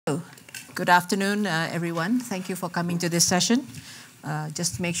Good afternoon, everyone. Thank you for coming to this session.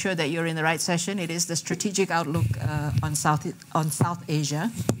 Just to make sure that you're in the right session, it is the strategic outlook on South Asia.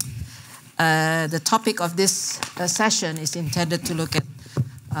 The topic of this session is intended to look at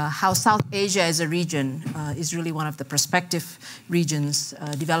how South Asia as a region is really one of the prospective regions,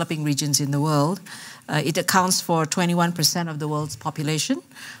 developing regions in the world. It accounts for 21% of the world's population,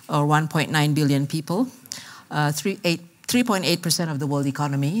 or 1.9 billion people, 3.8% of the world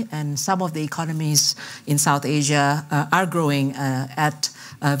economy, and some of the economies in South Asia are growing at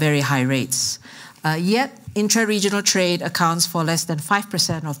very high rates. Yet, intra-regional trade accounts for less than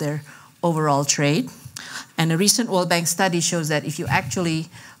 5% of their overall trade. And a recent World Bank study shows that if you actually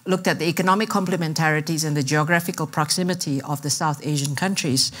looked at the economic complementarities and the geographical proximity of the South Asian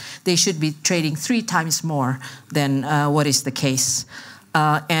countries, they should be trading 3 times more than what is the case.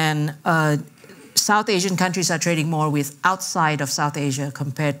 South Asian countries are trading more with outside of South Asia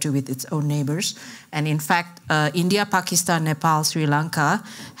compared to with its own neighbors. And in fact, India, Pakistan, Nepal, Sri Lanka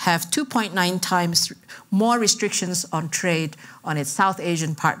have 2.9 times more restrictions on trade on its South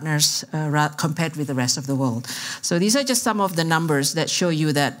Asian partners compared with the rest of the world. So these are just some of the numbers that show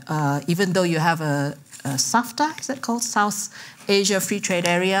you that even though you have a SAFTA, is that called? South Asia Free Trade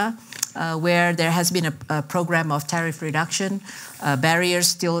Area, where there has been a program of tariff reduction. Barriers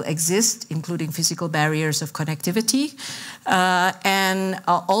still exist, including physical barriers of connectivity. And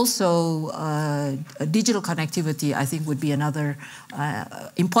also digital connectivity, I think, would be another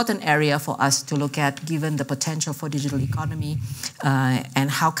important area for us to look at, given the potential for digital economy and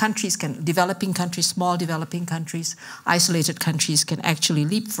how countries can, developing countries, small developing countries, isolated countries can actually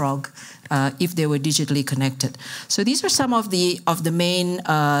leapfrog if they were digitally connected. So these are some of the main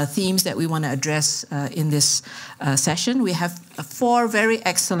themes that we want to address in this session. We have 4 very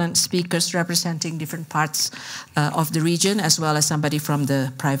excellent speakers representing different parts of the region, as well as somebody from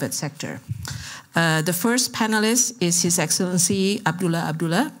the private sector. The first panelist is His Excellency Abdullah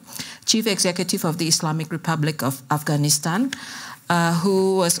Abdullah, Chief Executive of the Islamic Republic of Afghanistan,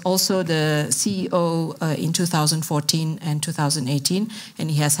 who was also the CEO in 2014 and 2018,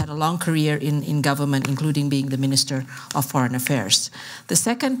 and he has had a long career in government, including being the Minister of Foreign Affairs. The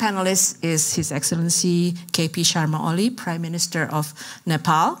second panelist is His Excellency P Sharma Oli, Prime Minister of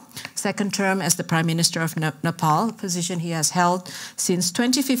Nepal, second term as the Prime Minister of Nepal, a position he has held since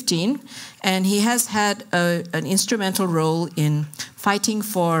 2015, and he has had an instrumental role in fighting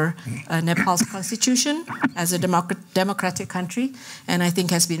for Nepal's constitution as a democratic country, and I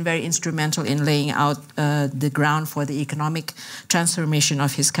think has been very instrumental in laying out the ground for the economic transformation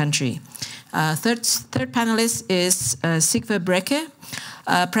of his country. Third panelist is Sigve Brekke,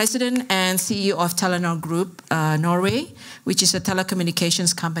 President and CEO of Telenor Group, Norway, which is a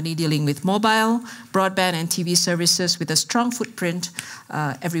telecommunications company dealing with mobile, broadband, and TV services with a strong footprint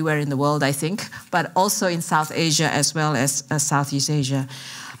everywhere in the world, I think, but also in South Asia as well as Southeast Asia.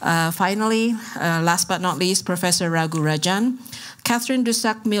 Finally, last but not least, Professor Rajan, Katherine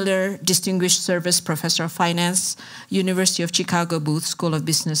Dusak Miller, Distinguished Service Professor of Finance, University of Chicago Booth School of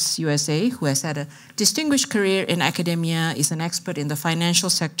Business, USA, who has had a distinguished career in academia, is an expert in the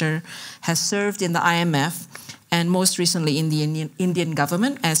financial sector, has served in the IMF, and most recently in the Indian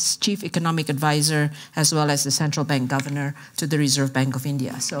government as Chief Economic Advisor, as well as the Central Bank Governor to the Reserve Bank of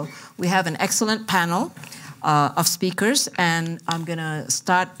India. So we have an excellent panel of speakers, and I'm going to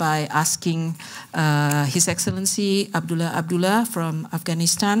start by asking His Excellency Abdullah Abdullah from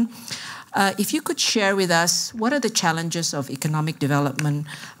Afghanistan, if you could share with us what are the challenges of economic development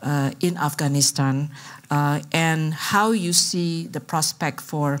in Afghanistan and how you see the prospect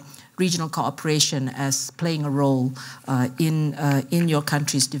for regional cooperation as playing a role in your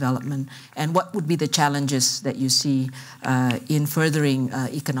country's development, and what would be the challenges that you see in furthering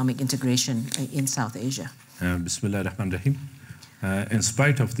economic integration in South Asia? Bismillah ar-Rahman ar-Rahim. In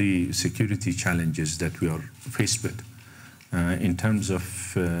spite of the security challenges that we are faced with in terms of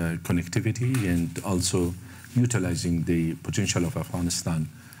connectivity and also utilizing the potential of Afghanistan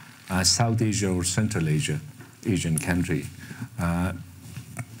as South Asia or Central Asian country,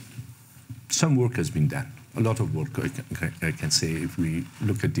 some work has been done. A lot of work, I can say, if we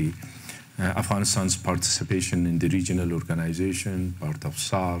look at the Afghanistan's participation in the regional organization, part of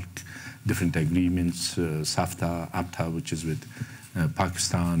SARC, different agreements, SAFTA, APTA, which is with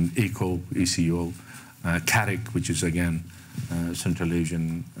Pakistan, ECO, CARIC, which is again Central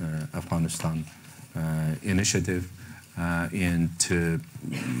Asian Afghanistan initiative, and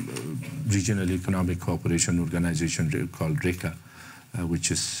Regional Economic Cooperation Organization called RECA,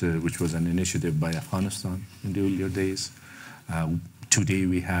 which was an initiative by Afghanistan in the earlier days. Today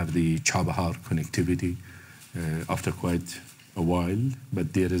we have the Chabahar connectivity after quite a while,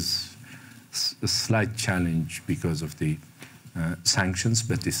 but there is a slight challenge because of the sanctions,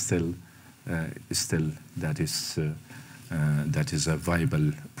 but it's still that is a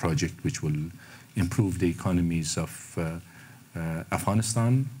viable project which will improve the economies of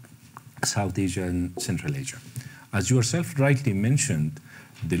Afghanistan, South Asia, and Central Asia. As you yourself rightly mentioned,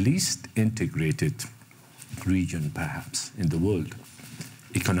 the least integrated region, perhaps, in the world,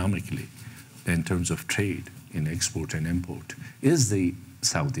 economically, in terms of trade, in export and import, is the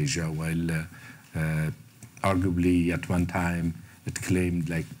South Asia, while arguably at one time it claimed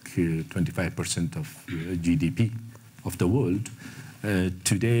like 25% of GDP of the world.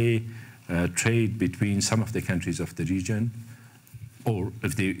 Today, trade between some of the countries of the region, or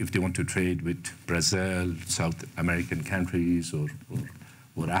if they want to trade with Brazil, South American countries, or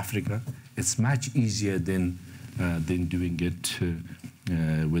Africa, it's much easier than doing it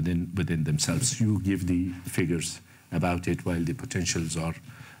within themselves. You give the figures about it, while the potentials are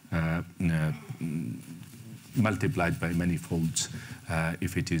multiplied by many folds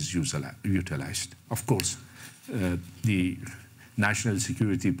if it is utilized. Of course, the national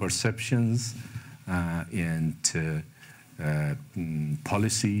security perceptions and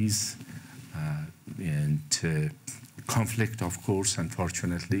policies and conflict, of course,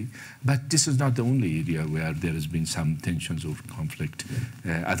 unfortunately. But this is not the only area where there has been some tensions or conflict.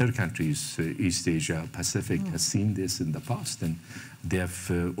 Other countries, East Asia, Pacific, has seen this in the past, and they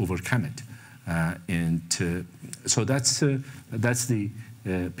have overcome it. So that's the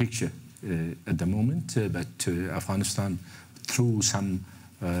picture at the moment. But Afghanistan, through some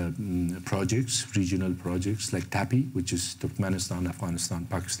projects, regional projects like TAPI, which is Turkmenistan, Afghanistan,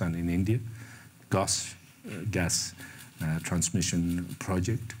 Pakistan, and India, gas transmission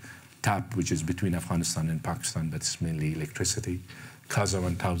project, TAP, which is between Afghanistan and Pakistan, but it's mainly electricity, Kaza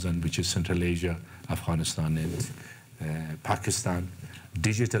 1000, which is Central Asia, Afghanistan, and Pakistan,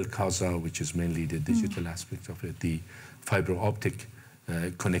 Digital Kaza, which is mainly the digital aspect of it, the fiber optic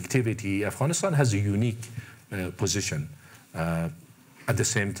connectivity. Afghanistan has a unique position. At the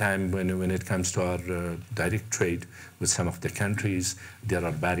same time, when it comes to our direct trade with some of the countries, there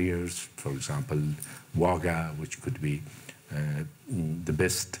are barriers. For example, Wagah, which could be the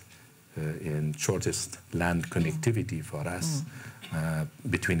best and shortest land connectivity for us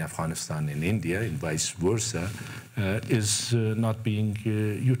between Afghanistan and India, and vice versa, is not being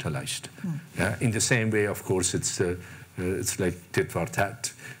utilized. In the same way, of course, it's like tit for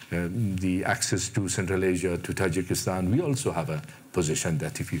tat. The access to Central Asia, to Tajikistan, we also have a position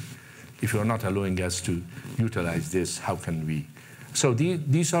that if you are not allowing us to utilize this, how can we? So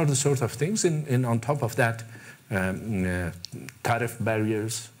these are the sort of things, and on top of that, tariff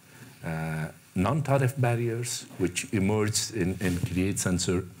barriers, non-tariff barriers, which emerge and creates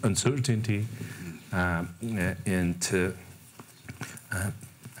uncertainty, and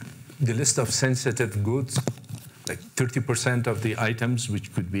the list of sensitive goods, like 30% of the items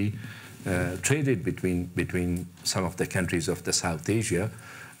which could be traded between some of the countries of the South Asia,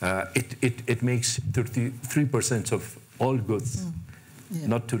 it makes 33% of all goods,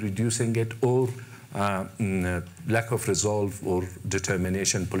 not to reducing it, or lack of resolve or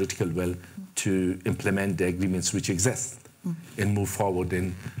determination, political will, to implement the agreements which exist and move forward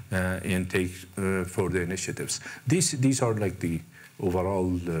and take further initiatives. These are like the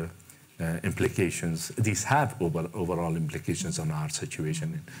overall implications. These have overall implications on our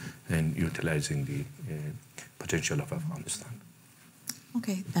situation in utilizing the potential of Afghanistan.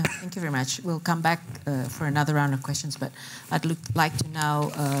 Okay, thank you very much. We'll come back for another round of questions, but I'd like to now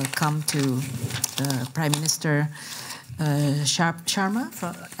come to Prime Minister Sharma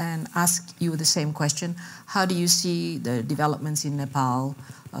and ask you the same question. How do you see the developments in Nepal?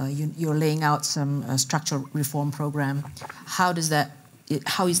 You're laying out some structural reform program. How is that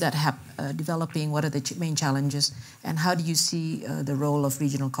developing? What are the main challenges? And how do you see the role of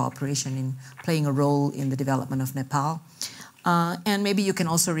regional cooperation in playing a role in the development of Nepal? And maybe you can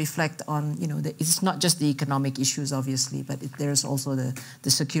also reflect on, it's not just the economic issues, obviously, but there's also the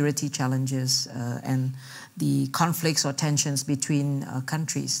security challenges and the conflicts or tensions between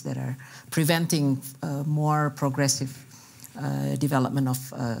countries that are preventing more progressive development of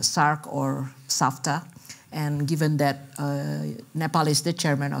SAARC or SAFTA. And given that Nepal is the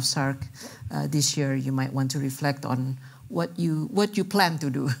chairman of SAARC this year, you might want to reflect on what you plan to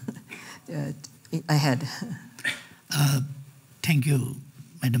do ahead. Thank you,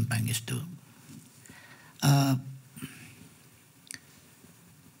 Madam Pangestu.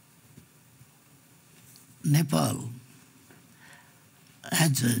 Nepal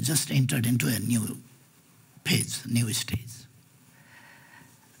has just entered into a new phase, new stage.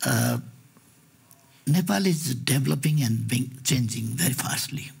 Nepal is developing and changing very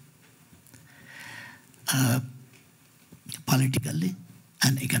fastly. politically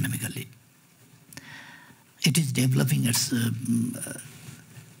and economically. It is developing its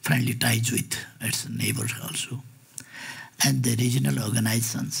friendly ties with its neighbors also. And the regional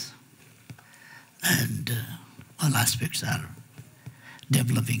organizations and all aspects are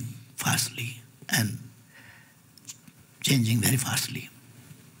developing fastly and changing very fastly.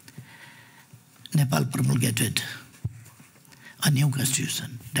 Nepal promulgated a new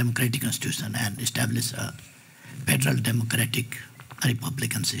constitution, democratic constitution, and established a federal democratic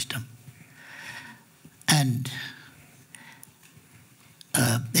republican system. And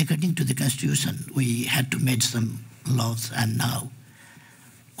according to the constitution, we had to make some laws, and now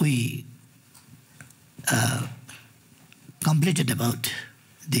we completed about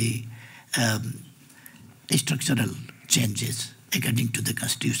the structural changes according to the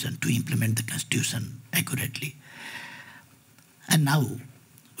constitution to implement the constitution accurately. And now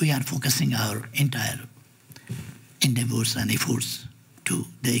we are focusing our entire endeavors and efforts to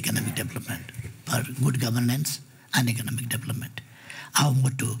the economic development for good governance and economic development. Our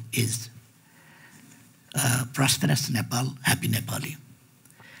motto is prosperous Nepal, happy Nepali.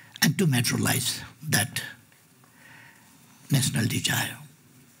 And to materialize that national desire,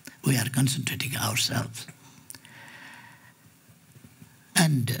 we are concentrating ourselves.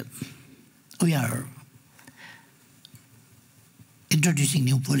 And we are introducing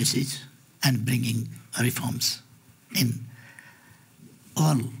new policies and bringing reforms in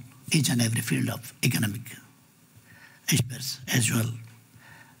each and every field of economic aspects as well,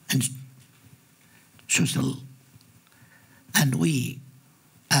 and social. And we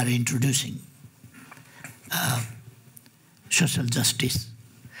are introducing social justice,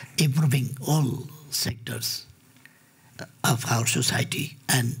 improving all sectors of our society,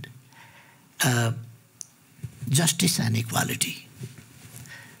 and justice and equality,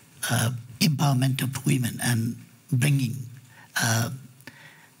 empowerment of women, and bringing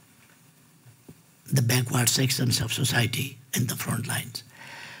the backward sections of society in the front lines.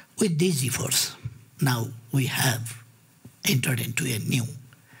 With these efforts, now we have entered into a new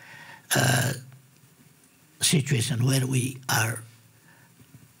situation where we are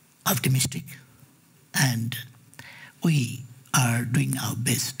optimistic, and we are doing our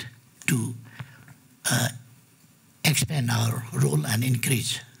best to expand our role and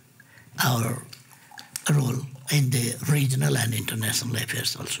increase our role in the regional and international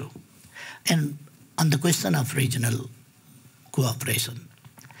affairs also. And on the question of regional cooperation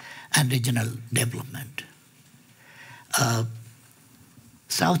and regional development,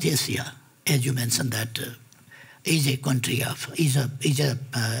 South Asia, as you mentioned, that is a country of, is a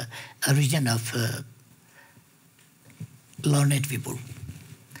region of learned people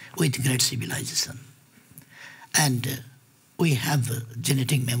with great civilization. And we have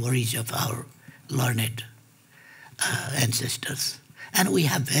genetic memories of our learned ancestors. And we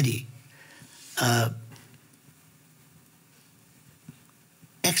have very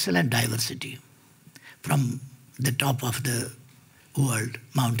excellent diversity from the top of the world,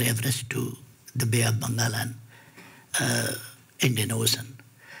 Mount Everest, to the Bay of Bengal and Indian Ocean.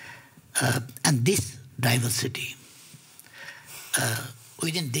 And this diversity,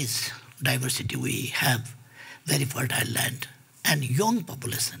 within this diversity we have very fertile land and young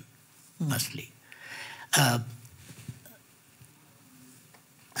population mostly.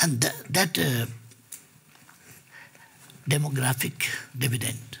 And that demographic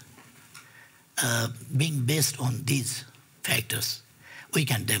dividend, being based on these factors, we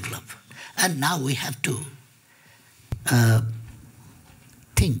can develop. And now we have to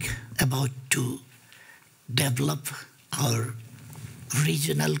think about to develop our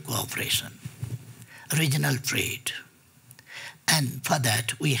regional cooperation, regional trade. And for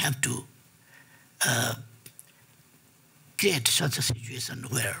that, we have to create such a situation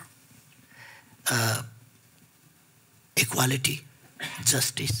where equality,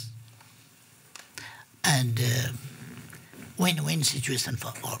 justice, and win-win situation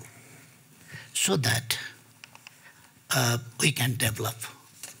for all, so that we can develop,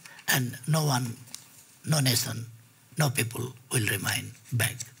 and no one, no nation, no people will remain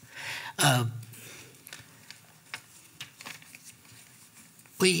back.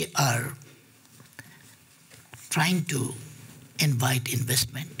 We are trying to invite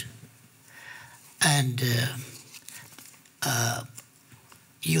investment and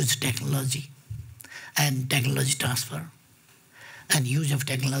use technology and technology transfer and use of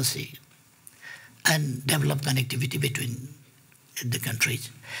technology and develop connectivity between the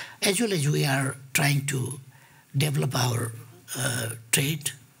countries. As well as we are trying to develop our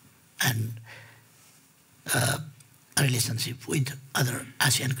trade and relationship with other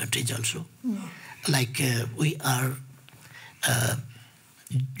ASEAN countries also. like we are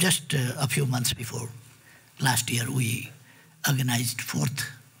just a few months before last year, we organized 4th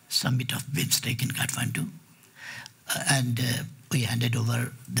summit of BIMSTEC in Kathmandu, and we handed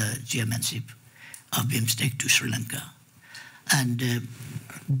over the chairmanship of BIMSTEC to Sri Lanka. And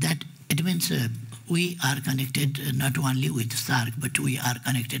that it means we are connected not only with SAARC, but we are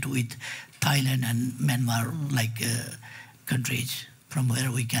connected with Thailand and Myanmar, like countries from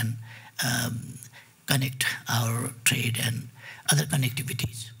where we can connect our trade and other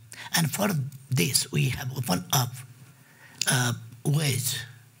connectivities. And for this, we have opened up ways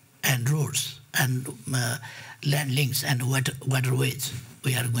and roads and land links and waterways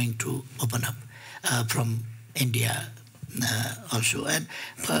we are going to open up from India also, and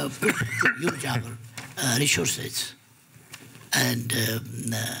use our resources. And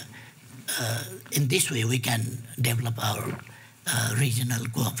in this way, we can develop our regional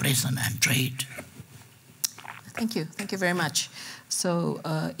cooperation and trade. Thank you. Thank you very much. So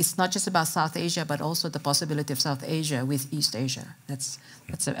it's not just about South Asia, but also the possibility of South Asia with East Asia. That's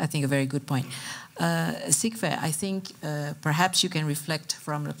I think, a very good point. Sigve, I think perhaps you can reflect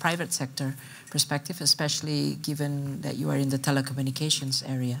from the private sector perspective, especially given that you are in the telecommunications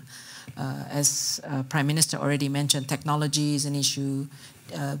area. As Prime Minister already mentioned, technology is an issue.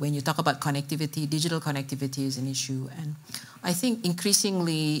 When you talk about connectivity, digital connectivity is an issue. And I think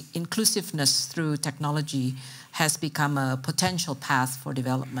increasingly inclusiveness through technology has become a potential path for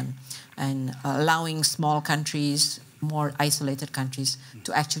development and allowing small countries, more isolated countries,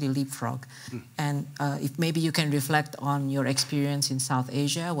 to actually leapfrog. And if maybe you can reflect on your experience in South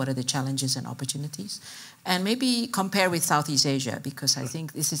Asia, what are the challenges and opportunities? And maybe compare with Southeast Asia, because I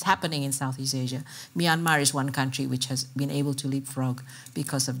think this is happening in Southeast Asia. Myanmar is one country which has been able to leapfrog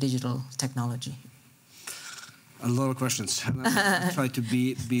because of digital technology. A lot of questions. I'll try to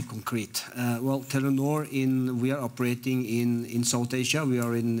be concrete. Well, Telenor, we are operating in South Asia. We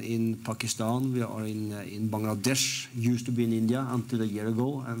are in Pakistan. We are in Bangladesh. Used to be in India until a year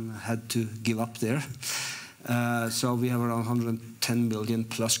ago and had to give up there. So we have around 110 million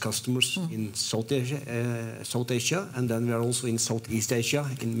plus customers in South Asia, and then we are also in Southeast Asia,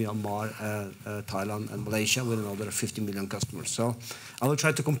 in Myanmar, Thailand, and Malaysia, with another 50 million customers. So I will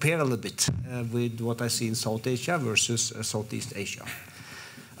try to compare a little bit with what I see in South Asia versus Southeast Asia.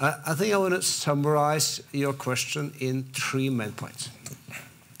 I think I want to summarize your question in 3 main points.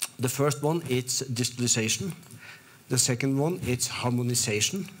 The first one, it's digitalization. The second one, it's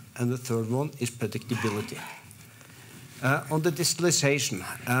harmonization. And the third one is predictability. On the digitalization,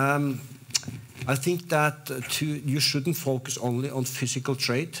 I think that you shouldn't focus only on physical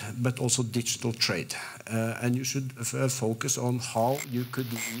trade, but also digital trade. And you should focus on how you could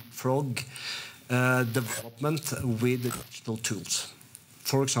leapfrog development with the digital tools.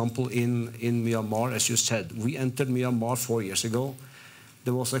 For example, in Myanmar, as you said, we entered Myanmar 4 years ago.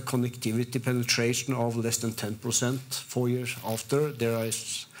 There was a connectivity penetration of less than 10%. 4 years after, there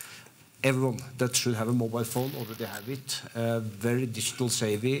is everyone that should have a mobile phone already have it. Very digital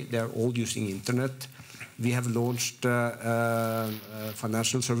savvy. They are all using internet. We have launched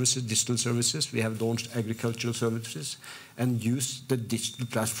financial services, digital services. We have launched agricultural services and used the digital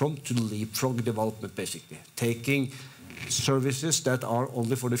platform to leapfrog development, basically. Taking services that are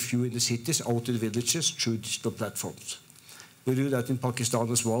only for the few in the cities out to the villages through digital platforms. We do that in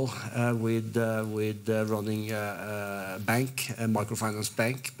Pakistan as well, with running a bank, a microfinance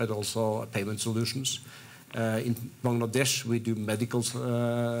bank, but also payment solutions. In Bangladesh, we do medical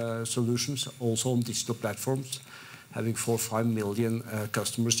solutions, also on digital platforms, having 4 or 5 million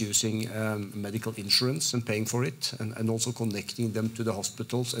customers using medical insurance and paying for it, and also connecting them to the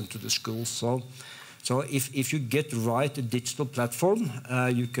hospitals and to the schools. So if you get right a digital platform,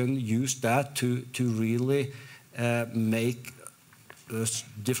 you can use that to really make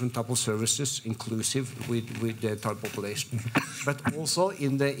different type of services inclusive with the entire population. But also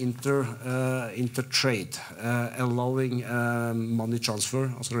in the inter-trade, allowing money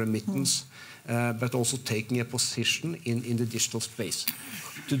transfer, also remittance, but also taking a position in the digital space.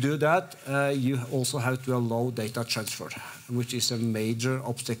 To do that, you also have to allow data transfer, which is a major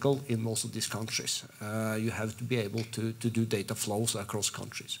obstacle in most of these countries. You have to be able to do data flows across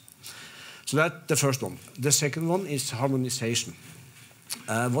countries. So that's the first one. The second one is harmonization.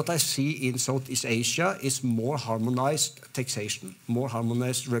 What I see in Southeast Asia is more harmonized taxation, more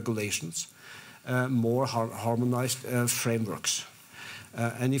harmonized regulations, more harmonized frameworks.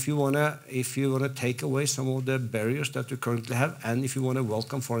 And if you wanna take away some of the barriers that we currently have, and if you wanna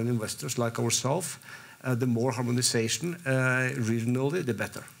welcome foreign investors like ourselves, the more harmonization regionally, the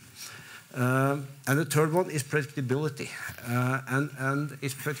better. And the third one is predictability. And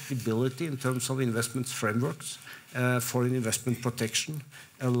it's predictability in terms of investment frameworks, foreign investment protection,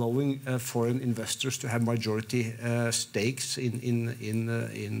 allowing foreign investors to have majority stakes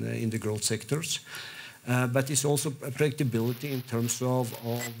in the growth sectors. But it's also predictability in terms of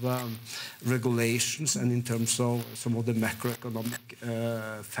regulations and in terms of some of the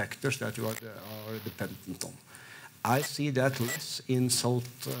macroeconomic factors that you are dependent on. I see that less in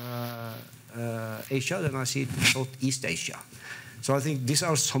South Asia than I see it in Southeast Asia. So I think these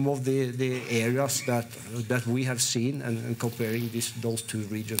are some of the areas that we have seen and comparing those two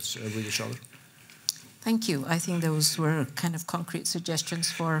regions with each other. Thank you. I think those were kind of concrete suggestions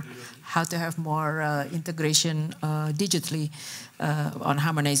for how to have more integration digitally on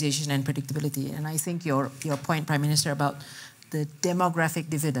harmonization and predictability. And I think your point, Prime Minister, about the demographic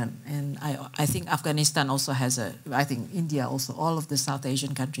dividend, and I think Afghanistan also has I think India also, all of the South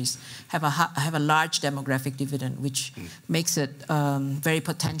Asian countries have a large demographic dividend, which makes it very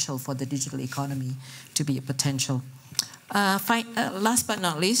potential for the digital economy to be a potential. Last but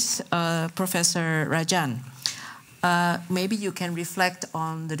not least, Professor Rajan, maybe you can reflect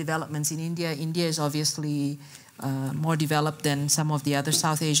on the developments in India. India is obviously more developed than some of the other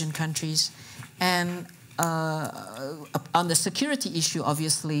South Asian countries. And on the security issue,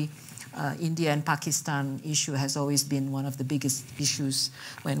 obviously, India and Pakistan issue has always been one of the biggest issues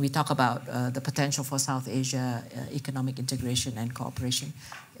when we talk about the potential for South Asia economic integration and cooperation.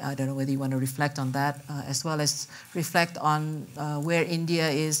 I don't know whether you want to reflect on that, as well as reflect on where India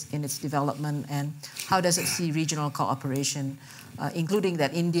is in its development and how does it see regional cooperation, including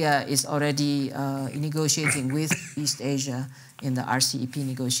that India is already negotiating with East Asia in the RCEP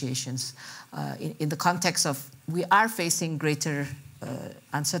negotiations. In the context of, we are facing greater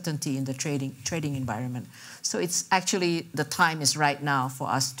uncertainty in the trading environment. So it's actually, the time is right now for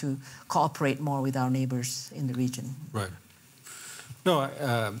us to cooperate more with our neighbors in the region. Right. No,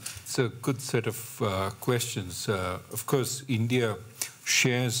 it's a good set of questions. Of course, India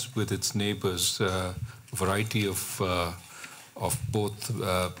shares with its neighbors a variety of both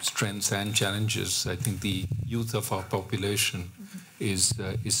strengths and challenges. I think the youth of our population is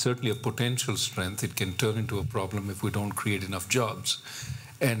certainly a potential strength. It can turn into a problem if we don't create enough jobs.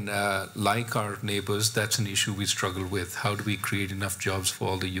 And like our neighbors, that's an issue we struggle with. How do we create enough jobs for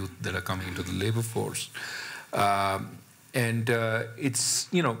all the youth that are coming into the labor force? And it's,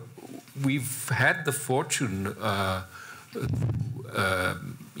 you know, we've had the fortune,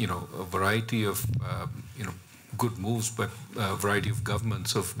 you know, a variety of, you know, good moves by a variety of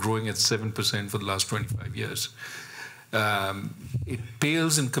governments of growing at 7% for the last 25 years. It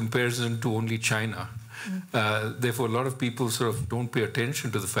pales in comparison to only China. Therefore, a lot of people sort of don't pay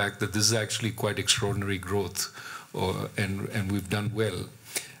attention to the fact that this is actually quite extraordinary growth, and we've done well.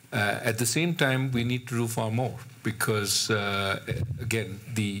 At the same time, we need to do far more because, again,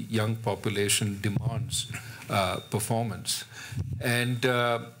 the young population demands performance. And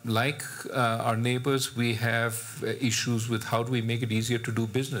like our neighbors, we have issues with how do we make it easier to do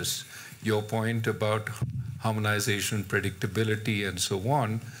business. Your point about harmonization, predictability, and so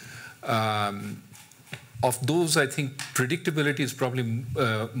on. Of those, I think predictability is probably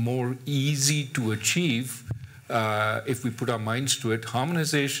more easy to achieve if we put our minds to it.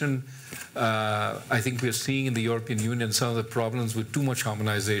 Harmonization, I think we're seeing in the European Union some of the problems with too much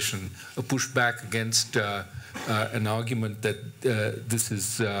harmonization, a pushback against an argument that this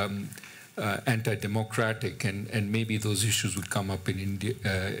is anti-democratic, and maybe those issues would come up in India,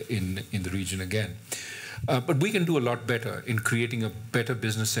 in the region again. But we can do a lot better in creating a better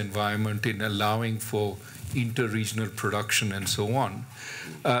business environment, in allowing for inter-regional production and so on.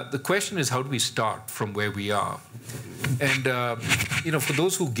 The question is, how do we start from where we are? And you know, for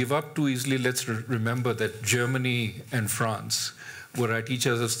those who give up too easily, let's remember that Germany and France were at each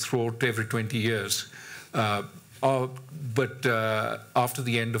other's throat every 20 years. But after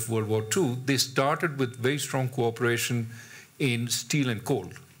the end of World War II, they started with very strong cooperation in steel and coal,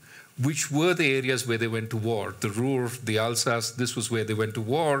 which were the areas where they went to war. The Ruhr, the Alsace, this was where they went to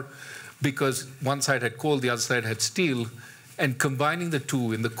war because one side had coal, the other side had steel, and combining the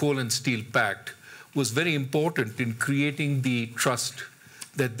two in the Coal and Steel Pact was very important in creating the trust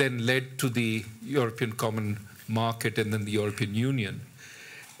that then led to the European Common Market and then the European Union.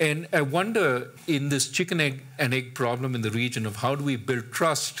 And I wonder, in this chicken and egg problem in the region of how do we build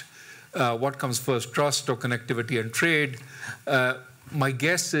trust, what comes first, trust or connectivity and trade? My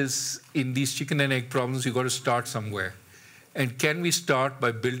guess is in these chicken and egg problems, you've got to start somewhere. And can we start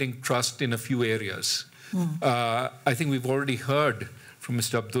by building trust in a few areas? I think we've already heard from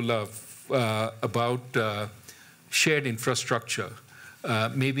Mr. Abdullah about shared infrastructure.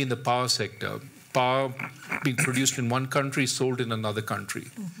 maybe in the power sector, power being produced in one country, sold in another country.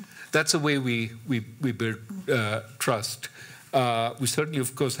 That's the way we build trust. We certainly,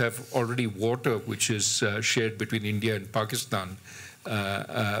 of course, have already water, which is shared between India and Pakistan.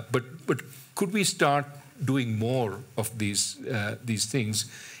 But could we start doing more of these things?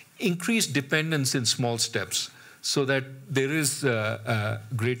 Increase dependence in small steps, so that there is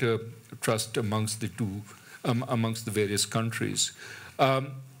greater trust amongst the various countries.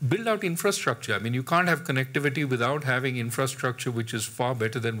 Build out infrastructure. I mean, you can't have connectivity without having infrastructure which is far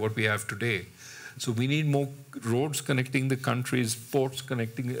better than what we have today. So we need more roads connecting the countries, ports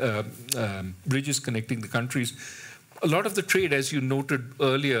connecting, bridges connecting the countries. A lot of the trade, as you noted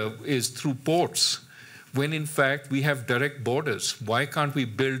earlier, is through ports, when in fact we have direct borders. Why can't we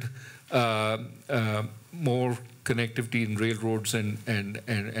build more connectivity in railroads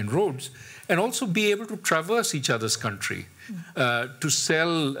and roads, and also be able to traverse each other's country, to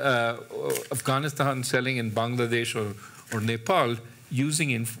sell Afghanistan selling in Bangladesh or Nepal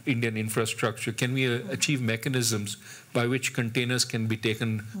using Indian infrastructure? Can we achieve mechanisms by which containers can be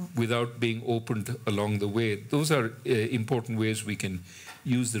taken without being opened along the way? Those are important ways we can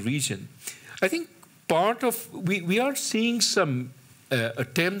use the region. I think part of, we are seeing some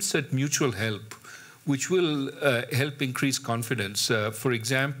attempts at mutual help, which will help increase confidence. For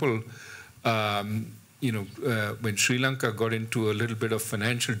example, when Sri Lanka got into a little bit of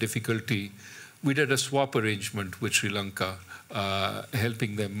financial difficulty, we did a swap arrangement with Sri Lanka,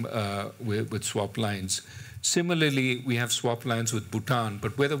 helping them with swap lines. Similarly, we have swap lines with Bhutan,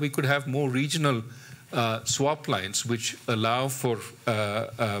 but whether we could have more regional swap lines which allow for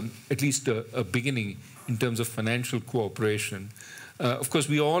at least a beginning in terms of financial cooperation. Of course,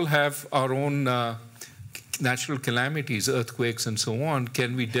 we all have our own natural calamities, earthquakes and so on.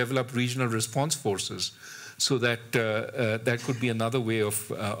 Can we develop regional response forces so that that could be another way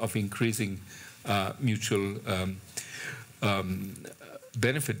of increasing mutual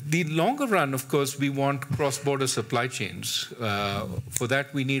benefit? The longer run, of course, we want cross-border supply chains. For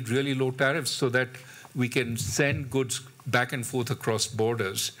that, we need really low tariffs so that we can send goods back and forth across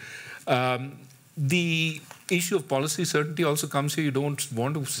borders. The issue of policy certainty also comes here. You don't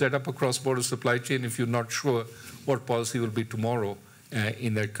want to set up a cross-border supply chain if you're not sure what policy will be tomorrow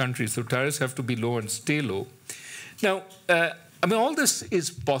in that country. So tariffs have to be low and stay low. Now, I mean, all this is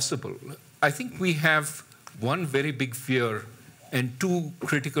possible. I think we have one very big fear and two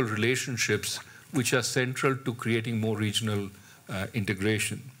critical relationships which are central to creating more regional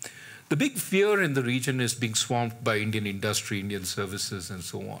integration. The big fear in the region is being swamped by Indian industry, Indian services, and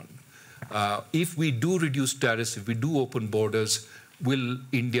so on. If we do reduce tariffs, if we do open borders, will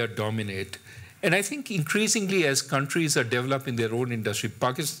India dominate? And I think increasingly as countries are developing their own industry,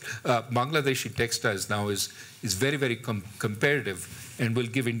 Bangladeshi textiles now is very, very competitive and will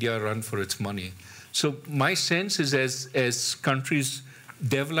give India a run for its money. So my sense is as countries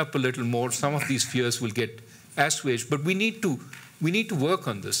develop a little more, some of these fears will get assuaged. But we need to work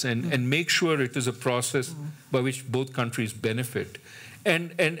on this and make sure it is a process by which both countries benefit.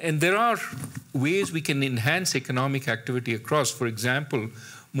 And there are ways we can enhance economic activity across. For example,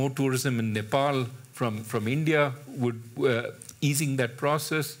 more tourism in Nepal from India would easing that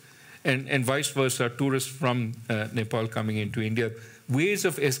process, and vice versa, tourists from Nepal coming into India. Ways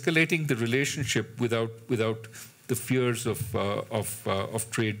of escalating the relationship without the fears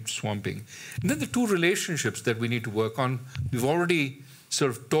of trade swamping. And then the two relationships that we need to work on. We've already sort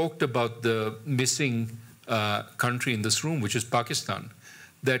of talked about the missing country in this room, which is Pakistan,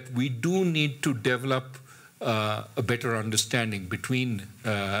 that we do need to develop a better understanding between,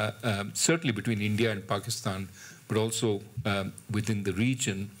 certainly between India and Pakistan, but also within the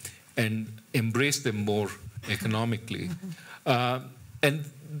region, and embrace them more economically. And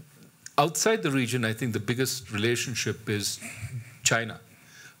outside the region, I think the biggest relationship is China.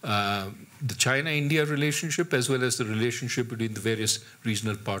 The China-India relationship, as well as the relationship between the various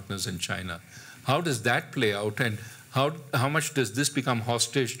regional partners in China. How does that play out, and how much does this become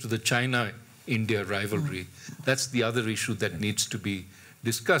hostage to the China-India rivalry? That's the other issue that needs to be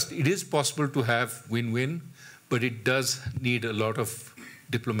discussed. It is possible to have win-win, but it does need a lot of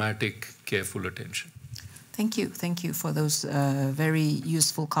diplomatic, careful attention. Thank you for those very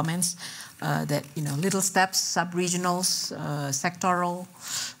useful comments. That little steps, sub-regionals, sectoral,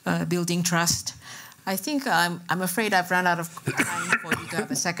 building trust. I think I'm afraid I've run out of time for you to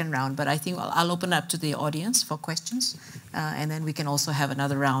have a second round, but I think I'll open up to the audience for questions, and then we can also have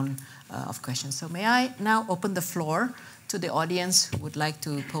another round of questions. So may I now open the floor to the audience who would like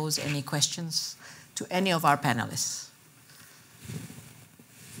to pose any questions to any of our panelists?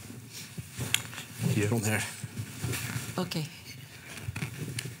 Here. From there. Okay.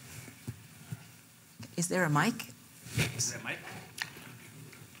 Is there a mic? Is there a mic?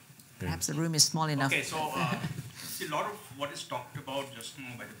 Perhaps the room is small enough. Okay, so see, a lot of what is talked about just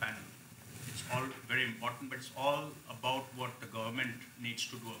now by the panel, it's all very important, but it's all about what the government needs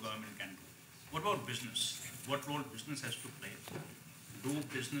to do or government can do. What about business? What role business has to play? Do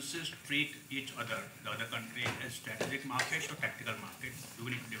businesses treat each other, the other country, as strategic markets or tactical markets? Do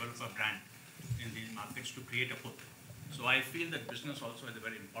we need to develop a brand in these markets to create a pull? So I feel that business also has a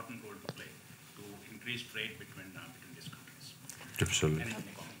very important role to play to increase trade between these countries. Absolutely.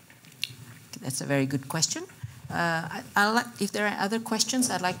 That's a very good question. If there are other questions,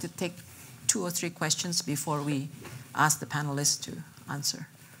 I'd like to take 2 or 3 questions before we ask the panelists to answer.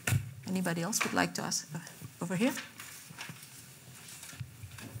 Anybody else would like to ask? Over here?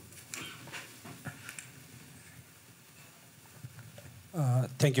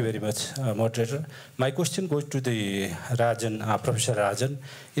 Thank you very much, moderator. My question goes to the Rajan, Professor Rajan.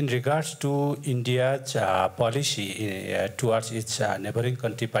 In regards to India's policy towards its neighboring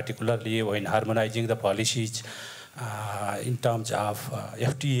country, particularly when harmonizing the policies in terms of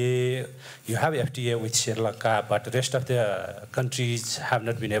FTA, you have FTA with Sri Lanka, but the rest of the countries have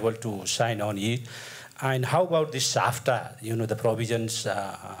not been able to sign on it. And how about this SAFTA, the provisions,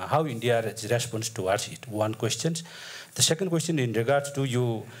 how India's response towards it? One question. The second question in regards to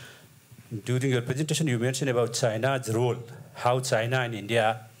you, during your presentation, you mentioned about China's role, how China and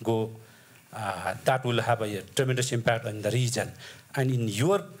India go, that will have a tremendous impact on the region. And in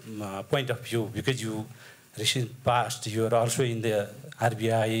your point of view, because you recently past, you are also in the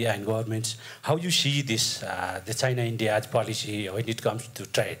RBI and governments, how you see this, the China-India policy when it comes to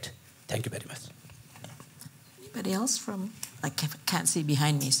trade? Thank you very much. Anybody else from, I can't see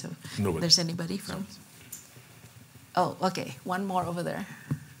behind me, so Nobody. There's anybody from? Oh, okay, one more over there.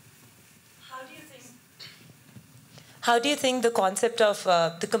 How do you think the concept of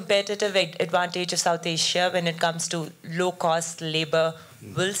the competitive advantage of South Asia when it comes to low-cost labor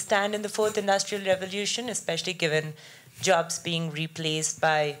will stand in the 4th Industrial Revolution, especially given jobs being replaced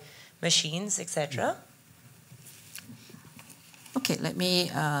by machines, etc.? Okay, let me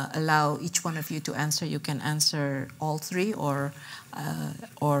allow each one of you to answer. You can answer all 3, or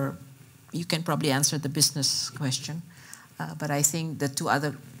you can probably answer the business question. But I think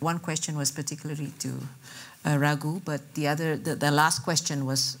the one question was particularly to Raghu, but the last question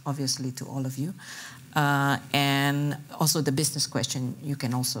was obviously to all of you. And also the business question you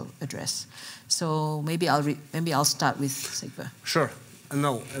can also address. So maybe I'll start with Sigve. Sure.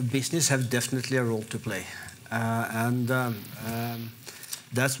 No, business have definitely a role to play.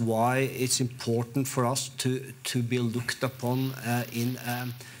 That's why it's important for us to be looked upon in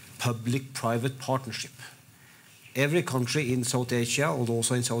public-private partnership. Every country in South Asia, or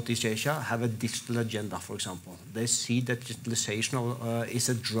also in Southeast Asia, have a digital agenda, for example. They see that digitalization is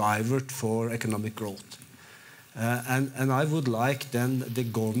a driver for economic growth. And I would like then the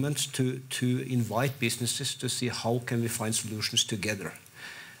governments to invite businesses to see how can we find solutions together.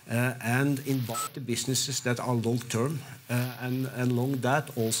 And invite the businesses that are long-term, and along that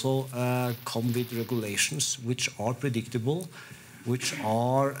also come with regulations which are predictable, which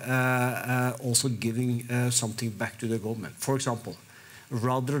are also giving something back to the government. For example,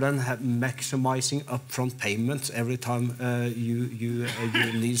 rather than maximizing upfront payments every time you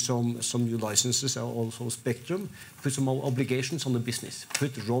need some new licenses or also spectrum, put some obligations on the business.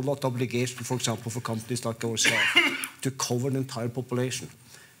 Put rollout obligation, for example, for companies like ourselves, to cover the entire population.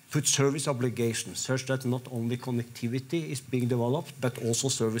 Put service obligations such that not only connectivity is being developed, but also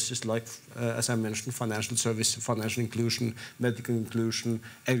services like, as I mentioned, financial service, financial inclusion, medical inclusion,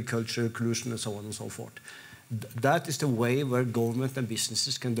 agriculture inclusion, and so on and so forth. That is the way where government and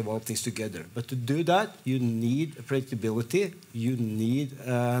businesses can develop things together. But to do that, you need predictability. You need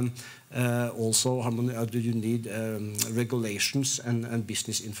also you need regulations and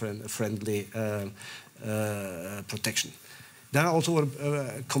business-friendly protection. Then I also want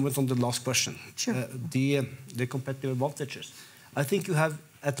to comment on the last question. Sure. The competitive advantages. I think you have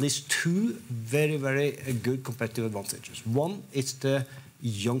at least 2 very, very good competitive advantages. One is the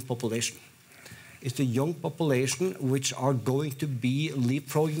young population. It's the young population which are going to be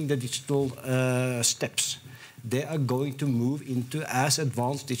leapfrogging the digital steps. They are going to move into as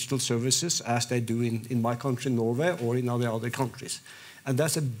advanced digital services as they do in my country, Norway, or in other countries. And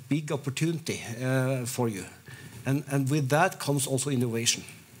that's a big opportunity for you. And with that comes also innovation.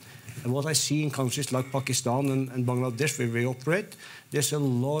 And what I see in countries like Pakistan and Bangladesh, where we operate, there's a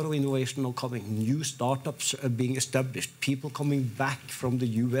lot of innovation now coming. New startups are being established. People coming back from the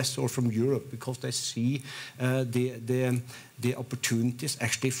US or from Europe because they see the opportunities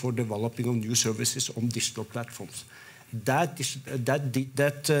actually for developing of new services on digital platforms.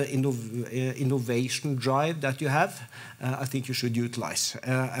 innovation drive that you have, I think you should utilize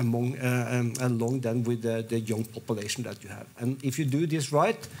along then with the young population that you have. And if you do this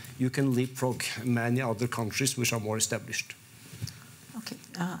right, you can leapfrog many other countries which are more established. Okay.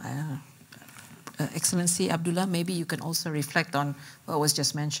 Excellency Abdullah, maybe you can also reflect on what was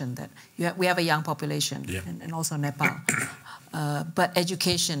just mentioned, that we have a young population, and also Nepal. But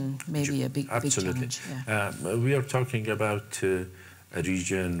education may be a big challenge. Yeah. We are talking about a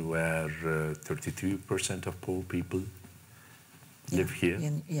region where 33% of poor people live here.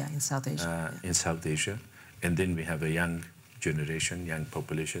 In South Asia. In South Asia. And then we have a young generation, young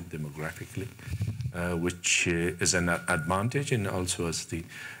population demographically, which is an advantage, and also as the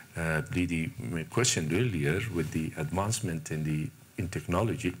lady questioned earlier, with the advancement in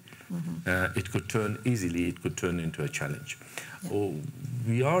technology, it could turn into a challenge. Yeah.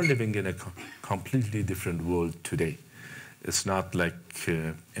 We are living in a completely different world today. It's not like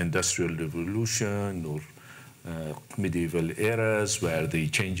industrial revolution or medieval eras where the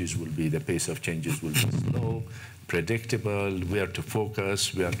pace of changes will be slow, predictable, where to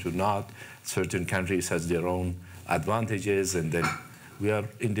focus, where to not. Certain countries has their own advantages, and then we are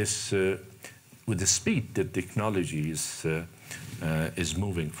in this, with the speed that technology is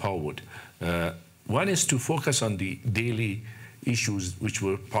moving forward. One is to focus on the daily issues, which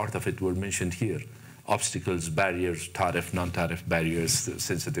were part of it were mentioned here: obstacles, barriers, tariff, non-tariff barriers,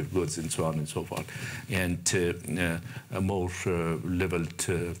 sensitive goods, and so on and so forth, and a more leveled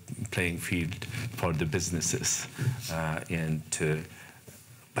playing field for the businesses.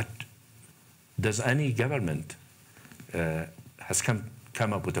 But does any government has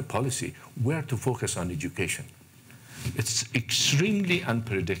come up with a policy where to focus on education? It's extremely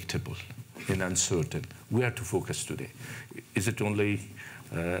unpredictable and uncertain where to focus today. Is it only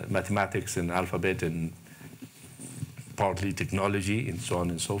mathematics and alphabet and partly technology and so on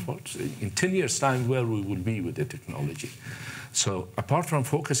and so forth? In 10 years' time, where we will be with the technology? So apart from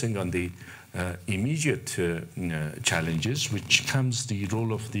focusing on the immediate challenges, which comes the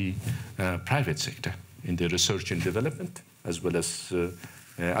role of the private sector in the research and development, as well as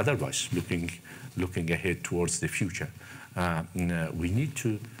otherwise looking ahead towards the future. We need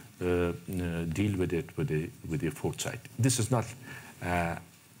to deal with it with the foresight. This is not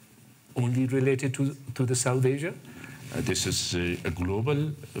only related to the South Asia. This is a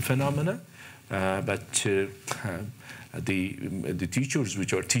global phenomenon, but the teachers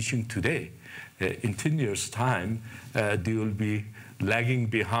which are teaching today, in 10 years' time, they will be lagging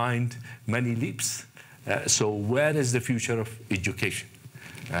behind many leaps. So where is the future of education,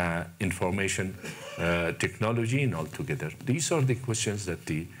 information, technology, and all together? These are the questions that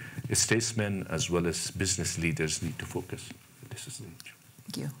the statesmen as well as business leaders need to focus. This is the issue.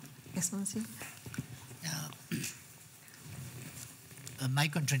 Thank you. Excellency? My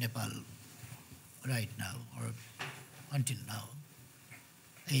country, Nepal, right now, or until now,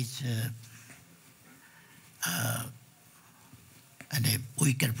 is in a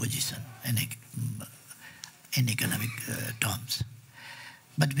weaker position in economic terms.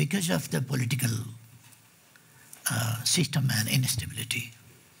 But because of the political system and instability,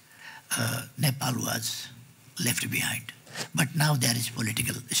 Nepal was left behind. But now there is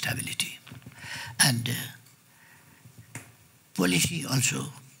political stability. And policy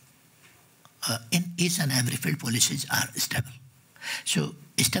also, in each and every field, policies are stable. So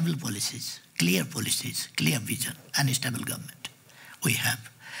stable policies, clear vision, and a stable government we have.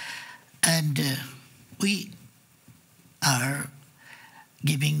 And we are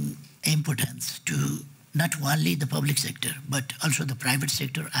giving importance to not only the public sector, but also the private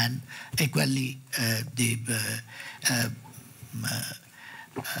sector, and equally the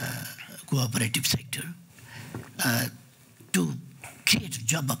cooperative sector, to create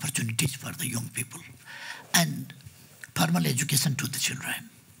job opportunities for the young people, and formal education to the children,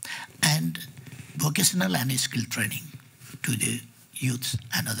 and vocational and skill training to the youths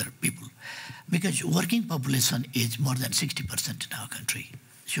and other people. Because working population is more than 60% in our country.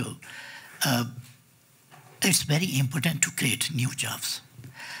 So it's very important to create new jobs.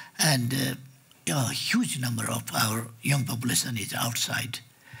 And a huge number of our young population is outside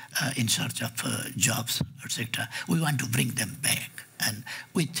in search of jobs, etc. We want to bring them back. And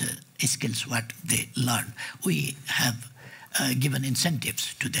with skills what they learn, we have given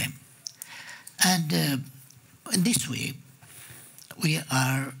incentives to them. And in this way, we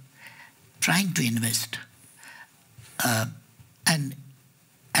are trying to invest and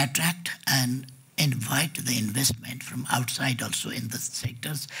attract and invite the investment from outside also in the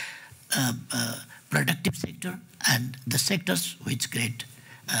sectors, productive sector and the sectors which create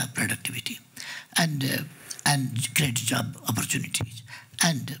productivity. And and create job opportunities.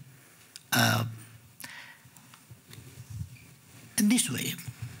 And in this way,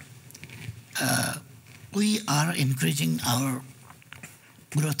 we are increasing our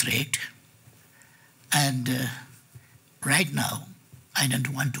growth rate, and right now, I don't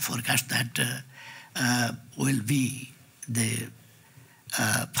want to forecast that will be the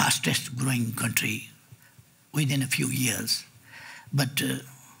fastest growing country within a few years, but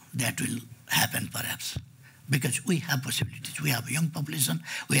that will happen perhaps, because we have possibilities. We have a young population,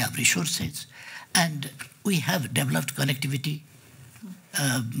 we have resources, and we have developed connectivity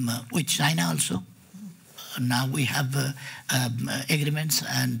with China also. Now we have agreements,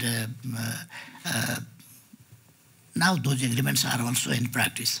 and now those agreements are also in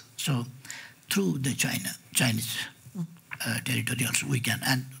practice. So through the Chinese territory also we can,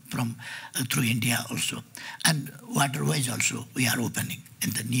 and from through India also, and waterways also we are opening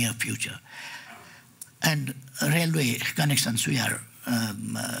in the near future, and railway connections we are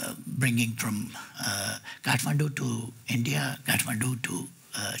bringing from Kathmandu to India, Kathmandu to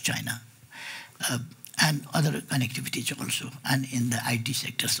China, and other connectivities also, and in the IT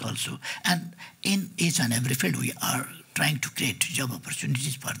sectors also, and in each and every field we are trying to create job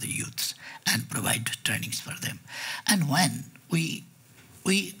opportunities for the youths and provide trainings for them. And when we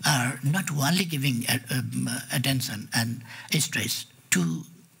are not only giving attention and stress to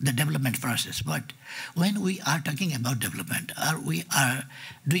the development process, but when we are talking about development, or we are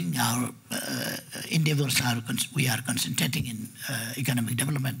doing our endeavors, we are concentrating in economic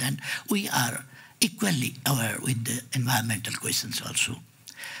development, then we are equally aware with the environmental questions also.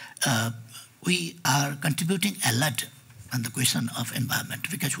 We are contributing a lot on the question of environment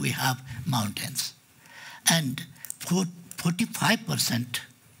because we have mountains, and 45%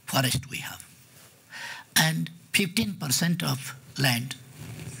 forest we have, and 15% of land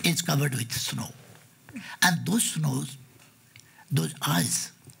is covered with snow. And those snows, those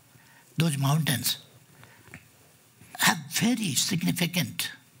ice, those mountains have very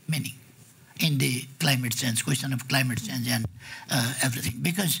significant meaning in the climate change, question of climate change and everything,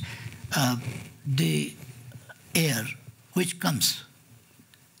 because the air which comes,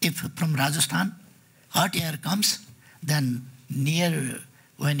 if from Rajasthan, hot air comes, then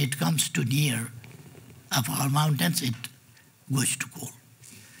when it comes to near of our mountains, it goes to cold.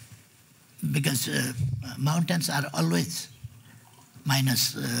 Because mountains are always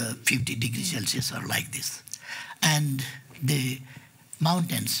minus 50 degrees Celsius or like this. And the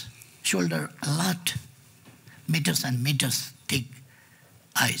mountains shoulder a lot, meters and meters thick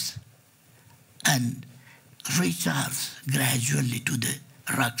ice, and recharge gradually to the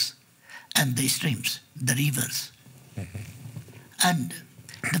rocks and the streams, the rivers. And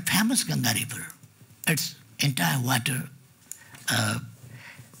the famous Ganga River, its entire water,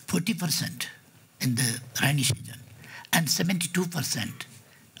 40% in the rainy season and 72%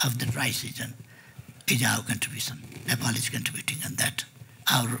 of the dry season is our contribution. Nepal is contributing, and that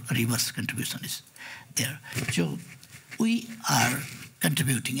our reverse contribution is there. So we are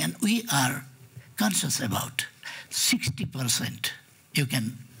contributing, and we are conscious about 60%, you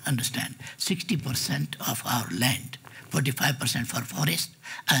can understand, 60% of our land, 45% for forest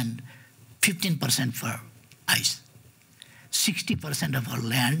and 15% for ice. 60% of our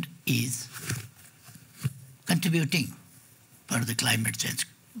land is contributing for the climate change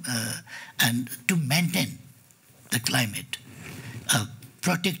and to maintain the climate,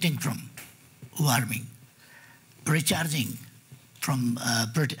 protecting from warming, recharging from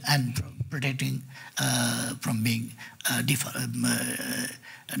and protecting from being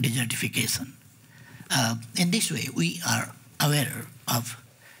desertification. In this way, we are aware of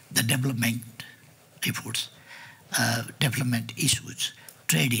the development efforts, development issues,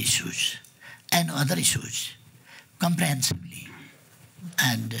 trade issues, and other issues comprehensively.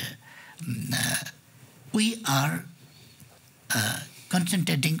 And we are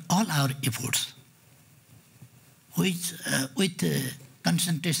concentrating all our efforts with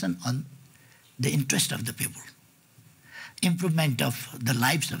concentration on the interest of the people, improvement of the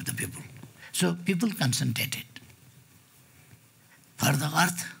lives of the people. So people concentrated for the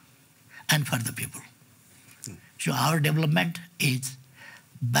earth and for the people. So our development is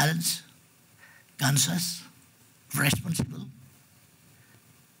balanced, conscious, responsible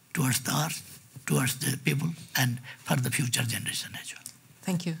towards the earth, towards the people, and for the future generation as well.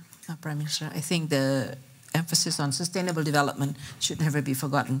 Thank you, Prime Minister. I think the emphasis on sustainable development should never be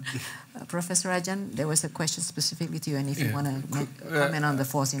forgotten. Professor Rajan, there was a question specifically to you, and if you want to comment on the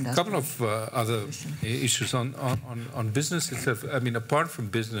fourth industry. A couple of other issues on business itself. I mean, apart from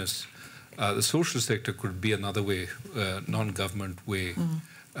business, the social sector could be another way, non-government way,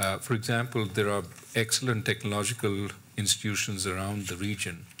 For example, there are excellent technological institutions around the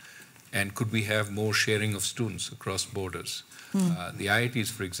region, and could we have more sharing of students across borders? The IITs,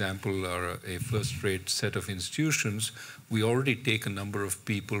 for example, are a first-rate set of institutions. We already take a number of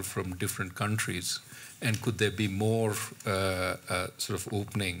people from different countries, and could there be more sort of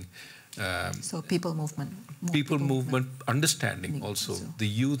opening? So people movement. People movement, understanding also. The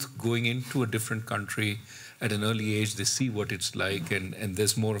youth going into a different country at an early age, they see what it's like, and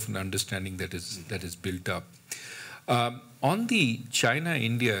there's more of an understanding that is built up. On the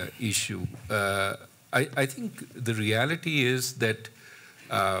China-India issue, I think the reality is that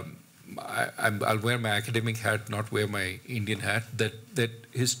I'll wear my academic hat, not wear my Indian hat, that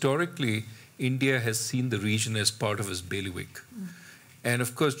historically India has seen the region as part of its bailiwick. And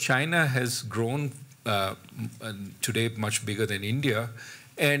of course, China has grown today much bigger than India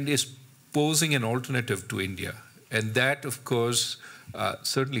and is posing an alternative to India. And that, of course,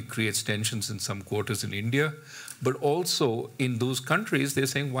 certainly creates tensions in some quarters in India. But also in those countries, they're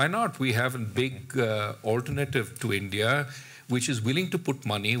saying, why not? We have a big alternative to India, which is willing to put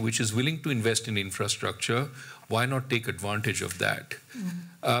money, which is willing to invest in infrastructure. Why not take advantage of that?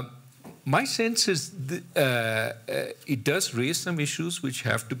 My sense is it does raise some issues which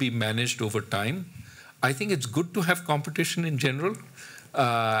have to be managed over time. I think it's good to have competition in general.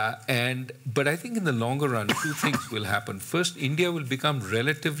 But I think in the longer run, two things will happen. First, India will become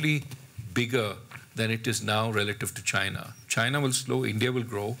relatively bigger than it is now relative to China. China will slow, India will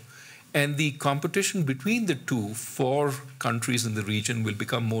grow. And the competition between the two for countries in the region will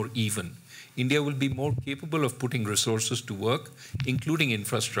become more even. India will be more capable of putting resources to work, including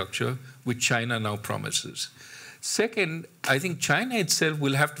infrastructure, which China now promises. Second, I think China itself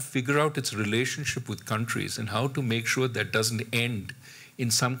will have to figure out its relationship with countries and how to make sure that doesn't end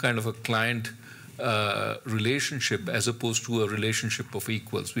in some kind of a client relationship as opposed to a relationship of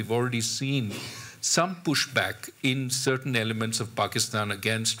equals. We've already seen some pushback in certain elements of Pakistan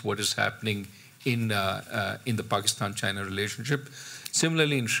against what is happening in the Pakistan-China relationship.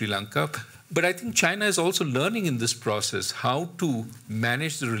 Similarly in Sri Lanka. But I think China is also learning in this process how to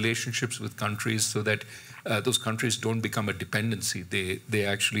manage the relationships with countries so that those countries don't become a dependency. They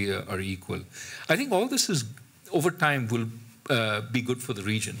actually are equal. I think all this is, over time, will be good for the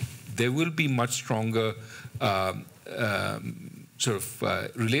region. There will be much stronger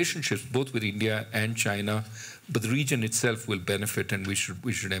relationships both with India and China, but the region itself will benefit, and we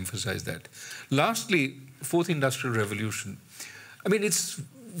should emphasize that. Lastly, fourth industrial revolution. I mean, it's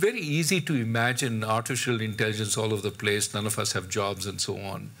very easy to imagine artificial intelligence all over the place. None of us have jobs and so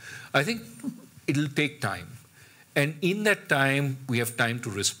on. I think it'll take time. And in that time, we have time to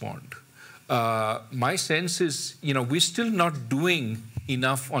respond. My sense is, we're still not doing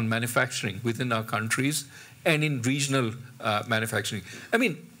enough on manufacturing within our countries and in regional manufacturing. I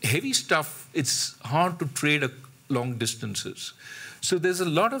mean, heavy stuff, it's hard to trade long distances. So there's a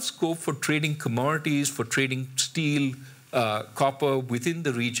lot of scope for trading commodities, for trading steel, copper within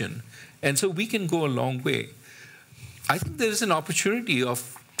the region. And so we can go a long way. I think there is an opportunity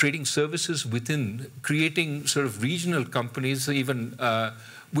of trading services within, creating sort of regional companies even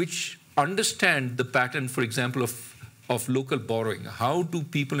which understand the pattern, for example, of local borrowing. How do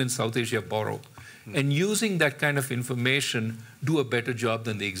people in South Asia borrow? And using that kind of information, do a better job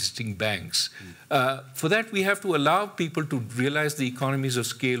than the existing banks. For that, we have to allow people to realize the economies of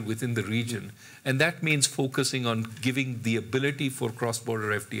scale within the region. And that means focusing on giving the ability for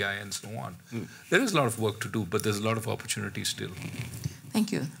cross-border FDI and so on. There is a lot of work to do, but there's a lot of opportunity still.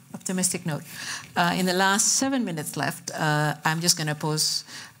 Thank you. Optimistic note. In the last 7 minutes left, I'm just going to pose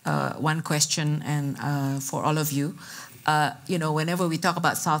one question and for all of you. Whenever we talk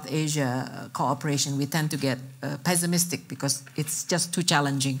about South Asia cooperation, we tend to get pessimistic because it's just too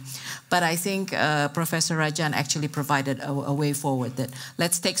challenging. But I think Professor Rajan actually provided a way forward that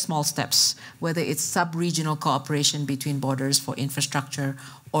let's take small steps, whether it's sub-regional cooperation between borders for infrastructure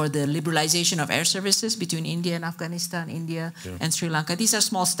or the liberalization of air services between India and Afghanistan, India and Sri Lanka. These are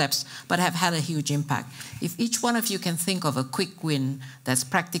small steps, but have had a huge impact. If each one of you can think of a quick win that's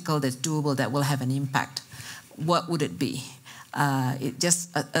practical, that's doable, that will have an impact, what would it be?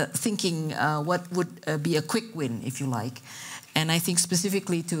 Thinking what would be a quick win, if you like. And I think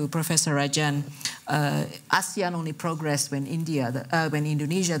specifically to Professor Rajan, ASEAN only progressed when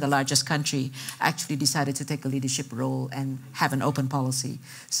Indonesia, the largest country, actually decided to take a leadership role and have an open policy.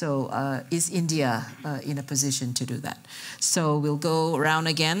 So is India in a position to do that? So we'll go around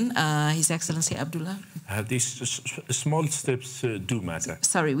again. His Excellency Abdullah. These small steps do matter.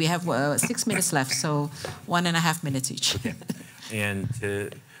 Sorry, we have 6 minutes left, so 1.5 minutes each. Okay. And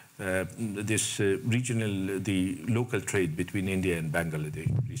the local trade between India and Bangladesh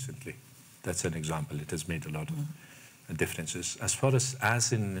recently. That's an example. It has made a lot of differences. As far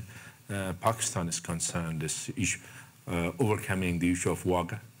as in Pakistan is concerned, this issue, overcoming the issue of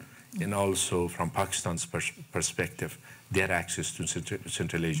Wagah, and also from Pakistan's perspective, their access to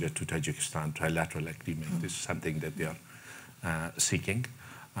Central Asia, to Tajikistan, trilateral agreement is something that they are seeking.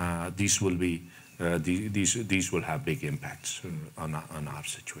 These will be these will have big impacts on our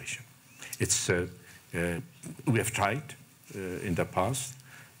situation. It's we have tried in the past.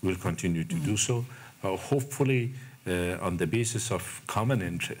 We'll continue to do so. Hopefully, on the basis of common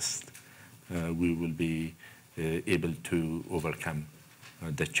interest, we will be able to overcome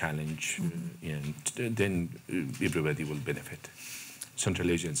the challenge, and then everybody will benefit. Central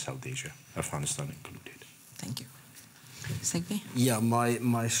Asia and South Asia, Afghanistan included. Thank you. Sigve? Yeah,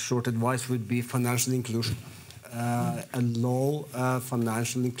 my short advice would be financial inclusion. And low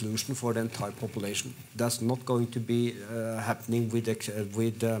financial inclusion for the entire population. That's not going to be happening with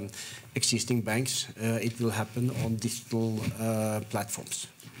existing banks. It will happen on digital platforms.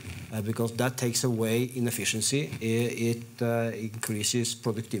 Because that takes away inefficiency, it increases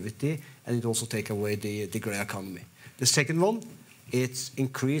productivity, and it also takes away the grey economy. The second one, it's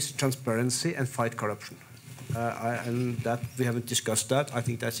increased transparency and fight corruption. And that we haven't discussed that. I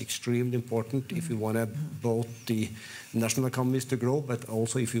think that's extremely important if we want to both the national economies to grow, but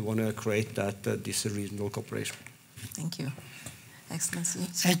also if we want to create that this regional cooperation. Thank you. Excellency.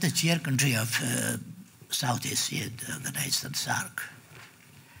 As the chair country of South Asia Organization SAARC,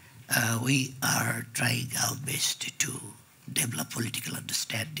 we are trying our best to develop political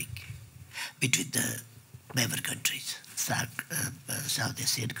understanding between the member countries, SAARC, South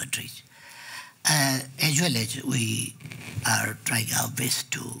Asian countries. As well as we are trying our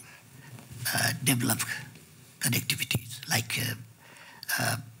best to develop connectivities like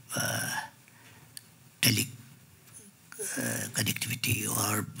connectivity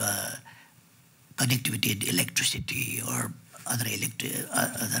or connectivity in electricity or other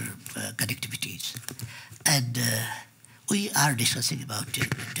connectivities. And we are discussing about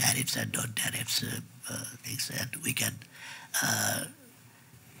tariffs and non-tariffs things, and we can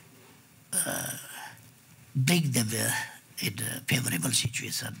bring them in a favorable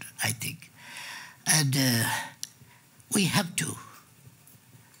situation, I think. And we have to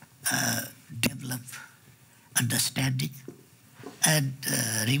develop understanding and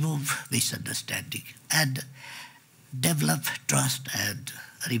remove misunderstanding and develop trust and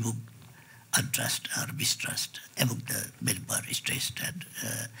remove untrust or mistrust among the member states and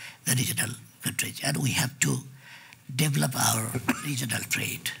the regional countries. And we have to develop our regional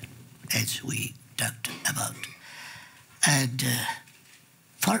trade, as we talked about. And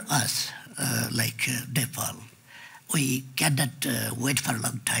for us, like Nepal, we cannot wait for a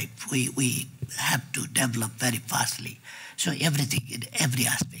long time. We have to develop very fastly. So everything, in every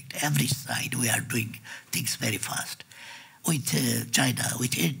aspect, every side, we are doing things very fast. With China,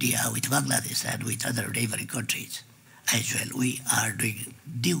 with India, with Bangladesh, and with other neighboring countries as well, we are doing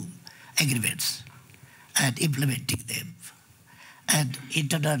new agreements and implementing them. And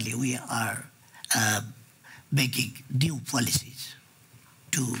internally, we are making new policies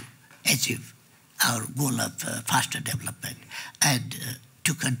to achieve our goal of faster development and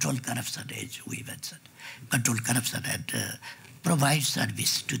to control corruption, as we mentioned. Control corruption and provide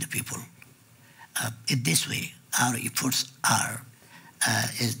service to the people. In this way, our efforts are,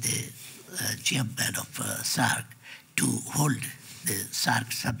 as the chairman of SAARC, to hold the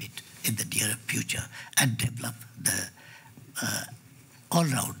SAARC summit in the near future and develop the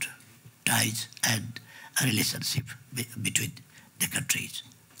all-round ties and a relationship between the countries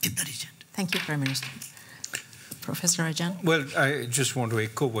in the region. Thank you, Prime Minister. Professor Rajan? Well, I just want to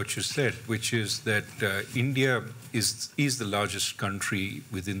echo what you said, which is that India is the largest country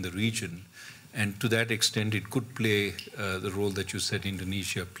within the region, and to that extent it could play the role that you said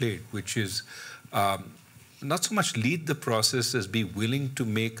Indonesia played, which is not so much lead the process as be willing to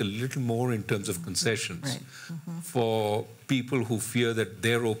make a little more in terms of concessions for people who fear that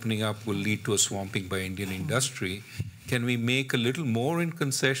their opening up will lead to a swamping by Indian industry. Can we make a little more in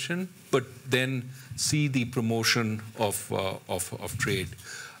concession, but then see the promotion of trade?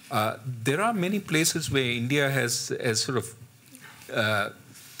 There are many places where India has sort of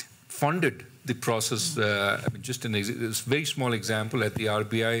funded the process. I mean, just a very small example, at the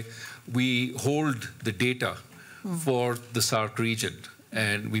RBI, we hold the data for the SAARC region,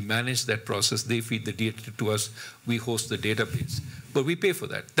 and we manage that process. They feed the data to us. We host the database, but we pay for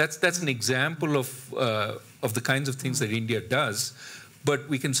that. That's an example of the kinds of things that India does. But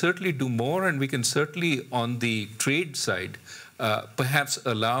we can certainly do more, and we can certainly, on the trade side, perhaps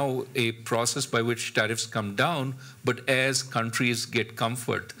allow a process by which tariffs come down, but as countries get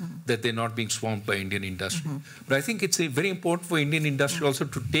comfort that they're not being swamped by Indian industry. But I think it's very important for Indian industry also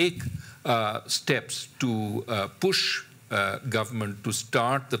to take steps to push government to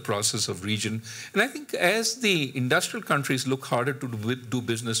start the process of region. And I think as the industrial countries look harder to do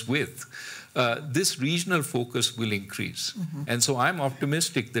business with, this regional focus will increase. And so I'm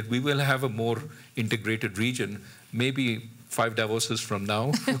optimistic that we will have a more integrated region, maybe 5 Davoses from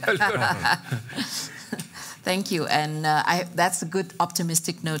now. Thank you. And that's a good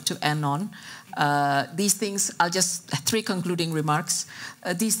optimistic note to end on. These things, I'll just, 3 concluding remarks.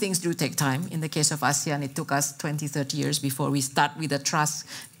 These things do take time. In the case of ASEAN, it took us 20, 30 years before we start with the trust,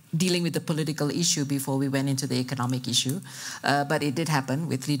 dealing with the political issue before we went into the economic issue. But it did happen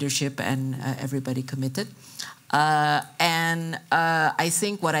with leadership and everybody committed. I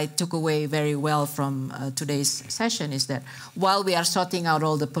think what I took away very well from today's session is that while we are sorting out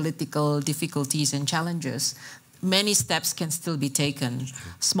all the political difficulties and challenges, many steps can still be taken,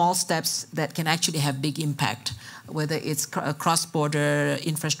 small steps that can actually have big impact, whether it's cross-border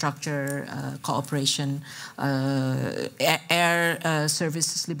infrastructure cooperation, air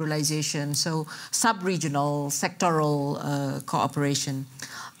services liberalization, so sub-regional, sectoral cooperation.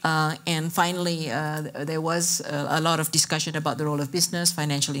 And finally, there was a lot of discussion about the role of business,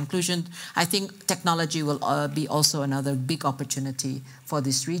 financial inclusion. I think technology will be also another big opportunity for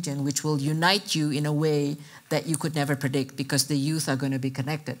this region, which will unite you in a way that you could never predict, because the youth are going to be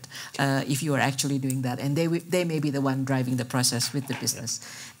connected if you are actually doing that. And they may be the one driving the process with the business.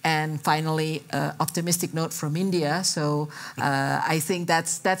 And finally, optimistic note from India. So I think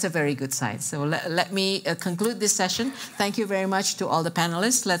that's a very good sign. So let me conclude this session. Thank you very much to all the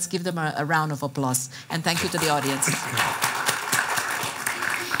panelists. Let's give them a round of applause. And thank you to the audience.